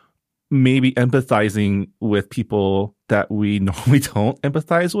maybe empathizing with people that we normally don't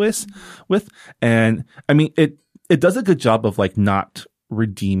empathize with. And I mean, it does a good job of not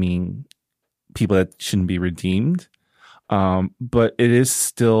redeeming people that shouldn't be redeemed. But it is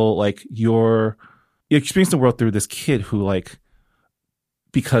still you experience the world through this kid who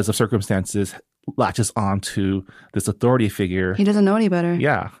because of circumstances latches on to this authority figure. He doesn't know any better.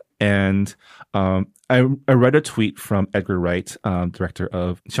 Yeah. And I read a tweet from Edgar Wright, director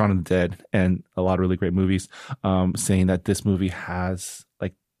of Shaun of the Dead and a lot of really great movies, saying that this movie has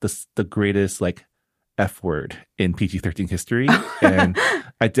the greatest F word in PG-13 history. And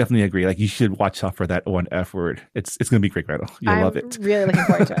I definitely agree. You should watch out for that one F word. It's going to be great, Gretel. You'll love it. I'm really looking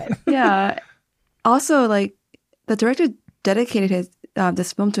forward to it. Yeah. Also, the director dedicated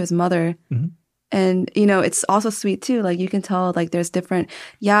this film to his mother. Mm-hmm. And, it's also sweet too. You can tell, there's different,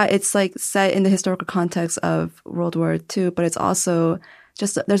 it's set in the historical context of World War II, but it's also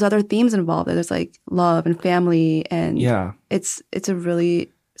just, there's other themes involved. There's love and family, and it's a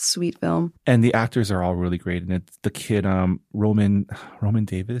really sweet film. And the actors are all really great. And it's the kid, Roman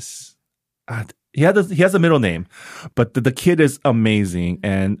Davis. He has a middle name, but the kid is amazing.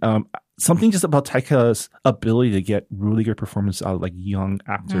 And, something just about Taika's ability to get really good performance out of young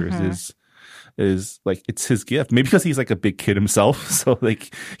actors is it's his gift. Maybe because he's a big kid himself, so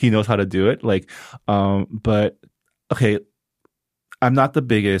he knows how to do it. But okay, I'm not the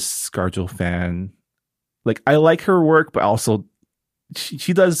biggest ScarJo fan. I like her work, but also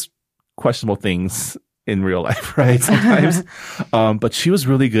she does questionable things in real life, right? Sometimes. But she was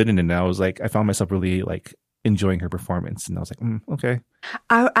really good in it. And I was I found myself really enjoying her performance, and I was okay.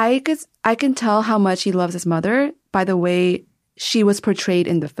 I can tell how much he loves his mother by the way she was portrayed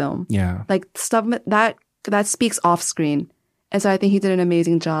in the film. Yeah. Stuff that speaks off screen. And so I think he did an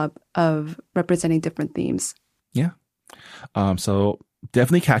amazing job of representing different themes. Yeah. So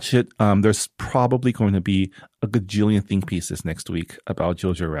definitely catch it. There's probably going to be a gajillion think pieces next week about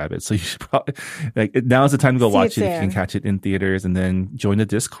Jojo Rabbit. So you should probably now is the time to go watch it if you can catch it in theaters, and then join the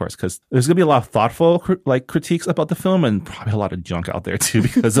discourse, because there's going to be a lot of thoughtful critiques about the film, and probably a lot of junk out there too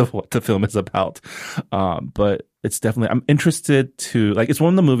because of what the film is about. But it's definitely, I'm interested to, it's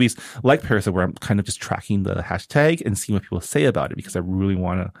one of the movies like Parasite where I'm kind of just tracking the hashtag and seeing what people say about it, because I really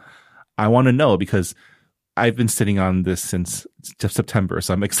want to know, because I've been sitting on this since September,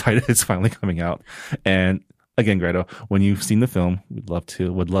 so I'm excited it's finally coming out. And again, Gretel, when you've seen the film,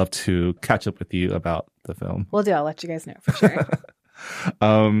 would love to catch up with you about the film. Will do. I'll let you guys know for sure.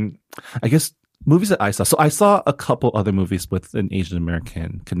 I guess movies that I saw. So I saw a couple other movies with an Asian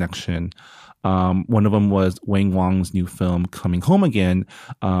American connection. One of them was Wayne Wong's new film, Coming Home Again.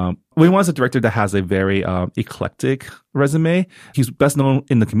 Wayne Wong is a director that has a very eclectic resume. He's best known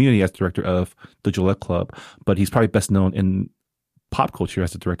in the community as director of The Joliet Club, but he's probably best known in pop culture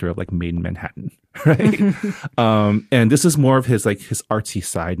as the director of Made in Manhattan, right? And this is more of his his artsy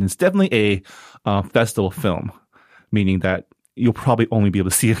side, and it's definitely a festival film, meaning that you'll probably only be able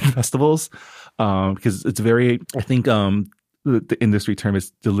to see it in festivals, because it's very, I think, the industry term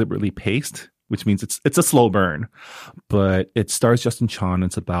is deliberately paced, which means it's a slow burn. But it stars Justin Chon.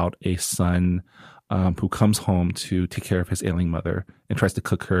 It's about a son who comes home to take care of his ailing mother and tries to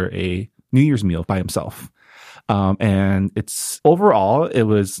cook her a New Year's meal by himself. And it's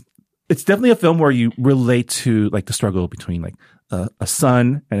definitely a film where you relate to like the struggle between like a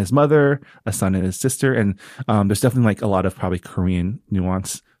son and his mother, a son and his sister. And there's definitely like a lot of probably Korean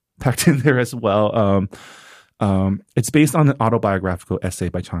nuance packed in there as well. It's based on an autobiographical essay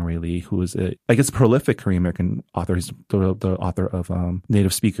by Chang Rae Lee, who is a prolific Korean American author. He's the author of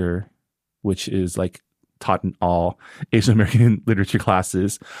Native Speaker, which is like taught in all Asian American literature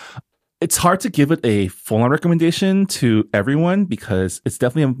classes. It's hard to give it a full-on recommendation to everyone because it's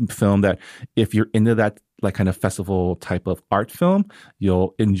definitely a film that if you're into that like kind of festival type of art film,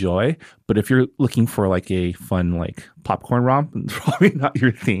 you'll enjoy. But if you're looking for like a fun like popcorn romp, it's probably not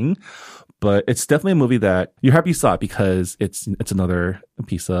your thing. But it's definitely a movie that you're happy you saw it because it's another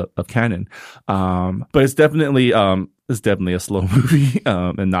piece of canon. But it's definitely a slow movie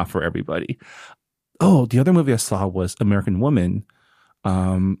and not for everybody. Oh, the other movie I saw was American Woman,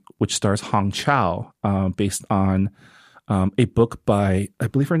 which stars Hong Chow, based on a book by, I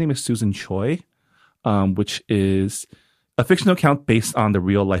believe her name is Susan Choi, which is a fictional account based on the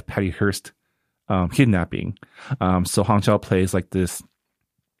real life Patty Hearst kidnapping. So Hong Chow plays like this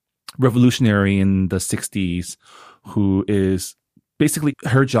revolutionary in the 60s who is basically,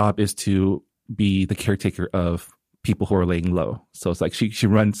 her job is to be the caretaker of people who are laying low. So it's like she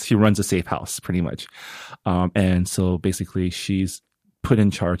runs a safe house pretty much. And so basically she's put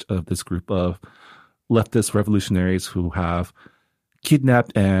in charge of this group of leftist revolutionaries who have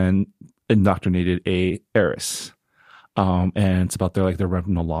kidnapped and indoctrinated a heiress. And it's about their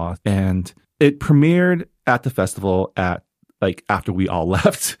revenue law. And it premiered at the festival after we all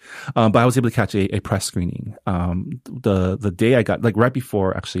left. But I was able to catch a press screening. The day I got, like right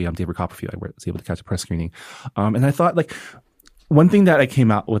before actually David Copperfield, I was able to catch a press screening. And I thought like, one thing that I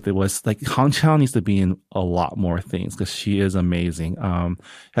came out with it was like Hong Chow needs to be in a lot more things because she is amazing.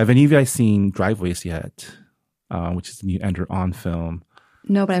 Have any of you guys seen Driveways yet? Which is the new Andrew On film.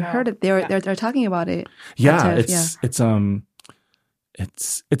 No, but I've heard it. They're talking about it. Yeah, it's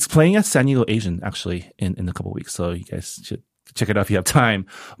playing at San Diego Asian actually in a couple of weeks. So you guys should check it out if you have time.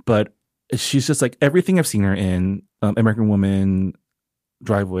 But she's just like everything I've seen her in, American Woman,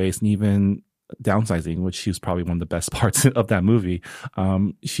 Driveways, and even Downsizing, which she was probably one of the best parts of that movie.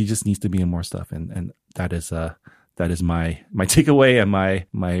 She just needs to be in more stuff, and that is my takeaway and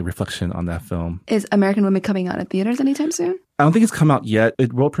my reflection on that film. Is American Women coming out at theaters anytime soon? I don't think it's come out yet.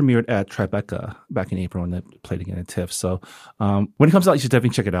 It world premiered at Tribeca back in April, and it played again at TIFF. So when it comes out, you should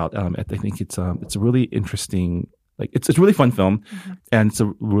definitely check it out. I think it's a really interesting, like it's a really fun film, and it's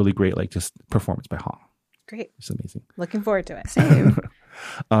a really great like just performance by Hong. Great, it's amazing. Looking forward to it. Same.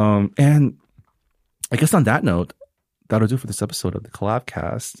 And I guess on that note, that'll do for this episode of the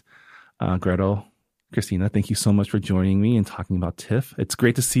Collabcast. Gretel, Christina, thank you so much for joining me and talking about TIFF. It's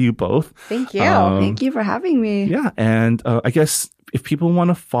great to see you both. Thank you. Thank you for having me. Yeah. And I guess if people want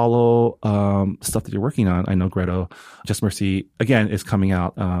to follow stuff that you're working on, I know Gretel, Just Mercy, again, is coming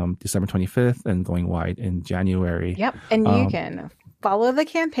out December 25th and going wide in January. Yep. And you can follow the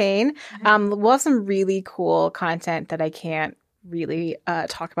campaign. We'll have some really cool content that I can't really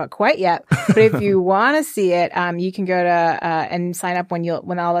talk about quite yet, but if you want to see it, you can go to and sign up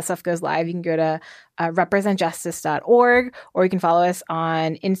when all that stuff goes live. You can go to representjustice.org, or you can follow us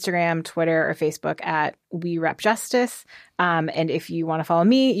on Instagram, Twitter, or Facebook at We Rep Justice. And if you want to follow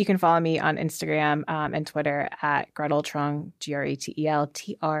me, you can follow me on Instagram and Twitter at Gretel Trung,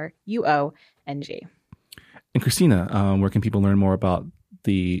 GretelTruong. And Christina, where can people learn more about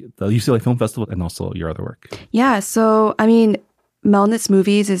the UCLA Film Festival and also your other work? Yeah, so I mean, Melnitz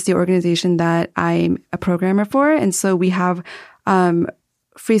Movies is the organization that I'm a programmer for. And so we have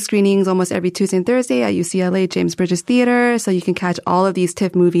free screenings almost every Tuesday and Thursday at UCLA James Bridges Theater. So you can catch all of these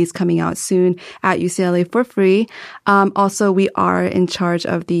TIFF movies coming out soon at UCLA for free. Also, we are in charge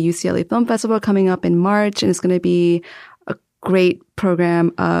of the UCLA Film Festival coming up in March. And it's going to be a great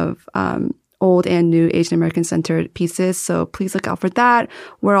program of old and new Asian American centered pieces. So please look out for that.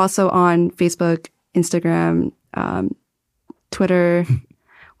 We're also on Facebook, Instagram, Twitter,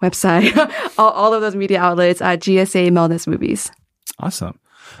 website, all of those media outlets at GSA Melnitz Movies. Awesome.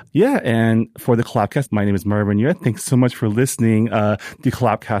 Yeah, and for the Collabcast, my name is Marvin Yue. Thanks so much for listening. The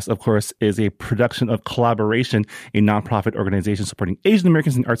Collabcast, of course, is a production of Collaboration, a nonprofit organization supporting Asian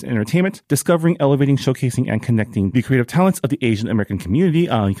Americans in arts and entertainment, discovering, elevating, showcasing, and connecting the creative talents of the Asian American community.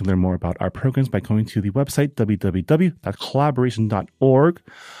 You can learn more about our programs by going to the website, www.collaboration.org.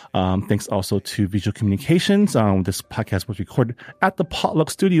 Thanks also to Visual Communications. This podcast was recorded at the Potluck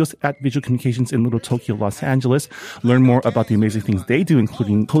Studios at Visual Communications in Little Tokyo, Los Angeles. Learn more about the amazing things they do,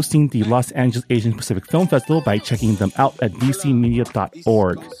 including hosting the Los Angeles Asian Pacific Film Festival by checking them out at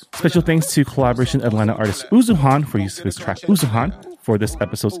dcmedia.org. Special thanks to Collaboration Atlanta artist Uzuhan for use of his track Uzuhan for this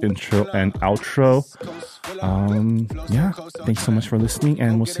episode's intro and outro. Thanks so much for listening,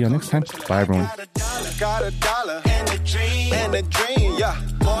 and we'll see you next time. Bye, everyone. Got a dollar and a dream, yeah.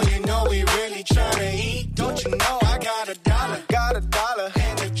 Boy, you know we really tryna eat. Don't you know I got a dollar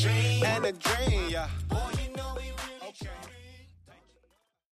and a dream, yeah.